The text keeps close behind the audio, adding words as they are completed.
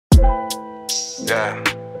Yeah.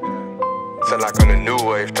 So like on a new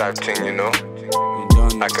wave type thing, you know?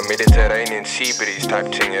 Like a Mediterranean sea breeze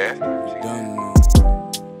type thing, yeah?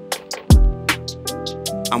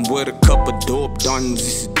 I'm with a couple dope dons,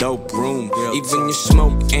 it's a dope room. Even your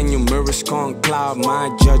smoke and your mirrors can't cloud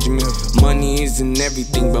my judgment. Money isn't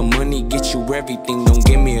everything, but money gets you everything. Don't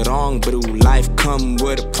get me wrong, but life come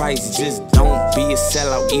with a price. Just don't be a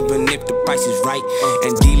sellout, even if the price is right.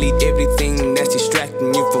 And delete everything that's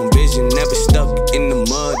distracting you from vision. Never stuck in the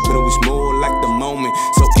mud, but it was more like the moment.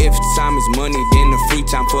 So if time is money, then the free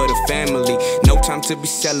time for the family. No time to be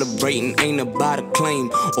celebrating, ain't about a claim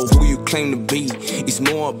or who you claim to be. It's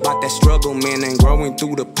more about that struggle, man, and growing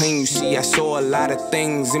through the pain. You see, I saw a lot of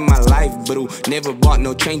things in my life, but never brought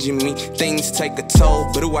no change in me. Things take a toll,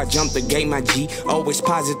 but I jumped the game, my G. Always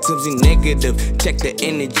positives and negative, check the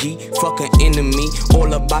energy. Fuck an enemy,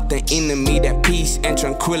 all about the enemy. That peace and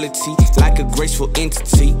tranquility, like a graceful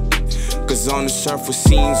entity. Cause on the surface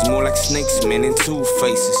seems more like snakes, man, and two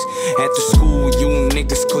faces. At the school, you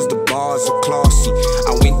niggas, cause the bars are classy.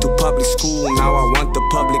 I went through public school, now I want the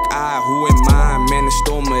public eye. Who am I, man, a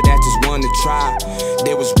stormer that just wanna try.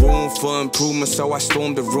 There was room for improvement, so I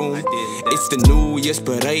stormed the room. It's the New Year's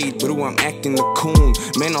parade, but I'm acting a coon.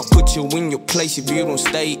 Man, I'll put you in your place if you don't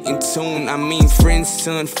stay in tune. I mean friends,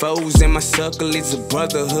 son, foes, and my circle is a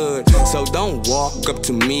brotherhood. So don't walk up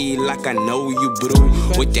to me like I know you,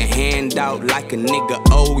 bro, with your hand out like a nigga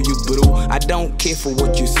owe you, bro. I don't care for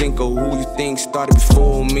what you think or who you think started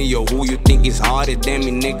before me, or who you think is harder than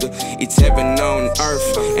me, nigga. It's heaven on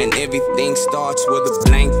earth, and everything starts with a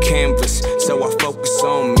blank canvas. So I focus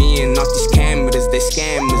on me and not these cameras. They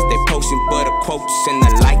scammers, they posting for the quotes and the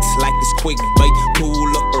likes like it's quick bait.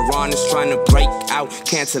 Pull up around us trying to break out,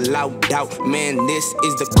 cancel out doubt. Man, this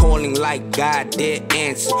is the calling, like God did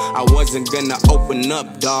answer. I wasn't gonna open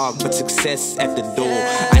up, dog, but success at the door.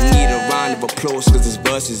 I need a round of applause, cause this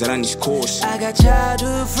verses run this course. I got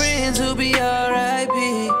childhood friends who'll be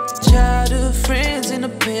R.I.P. Childhood friends in the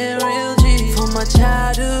pen, real G. For my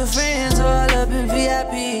childhood friends all up in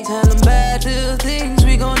VIP. Tell them bad little things,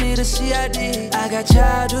 we gon' need a CID. I got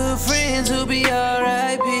childhood friends who'll be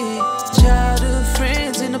R.I.P. Childhood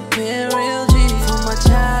friends in the pen, real G. For my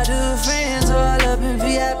childhood friends all up in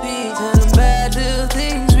VIP. Tell them bad little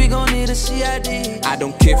things, we gon' need a CID. I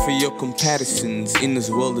don't care for your comparisons in this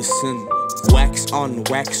world of sin. Wax on,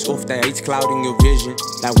 wax off, that hate's clouding your vision.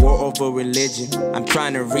 Like war over religion. I'm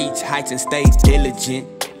trying to reach heights and stay diligent.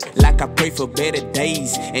 Like I pray for better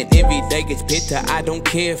days, and every day gets better. I don't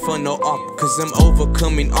care for no op, cause I'm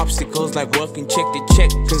overcoming obstacles like working check to check.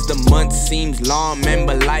 Cause the month seems long, man,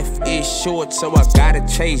 but life is short, so I gotta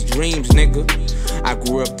chase dreams, nigga. I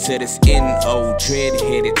grew up to this N.O.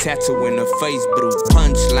 dread-headed, tattoo in the face, blue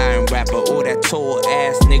punchline rapper. Oh, that tall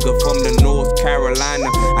ass nigga from the North Carolina.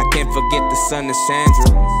 I can't forget the son of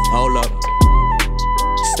Sandra. Hold up,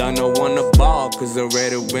 stunner on the ball, cause I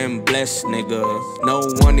read it when blessed, nigga. No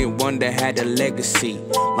one in one that had a legacy.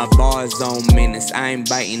 My bars on menace, I ain't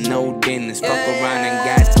biting no dentist. Fuck around and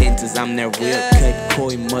got dentists, I'm that real cut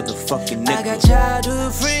coy motherfucking nigga. I got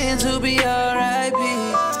childhood friends who'll be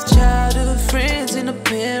R.I.P. Childhood friends in the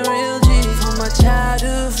pen, real G. For my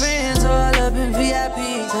childhood friends all up in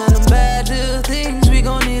VIP. Tell them bad little things, we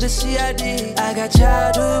gon' need a CID. I got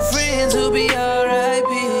childhood friends who'll be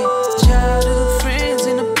R.I.P. Childhood friends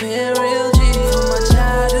in the pen, real G. For my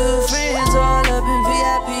childhood friends all up in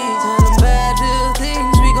VIP. Tell them bad little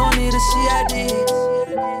things, we gon' need a CID.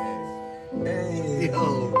 Hey, yo,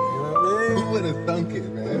 who would've thunk it,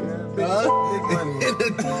 man? Huh?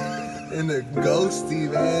 In the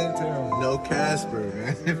ghosty, man. No Casper,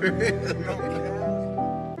 man.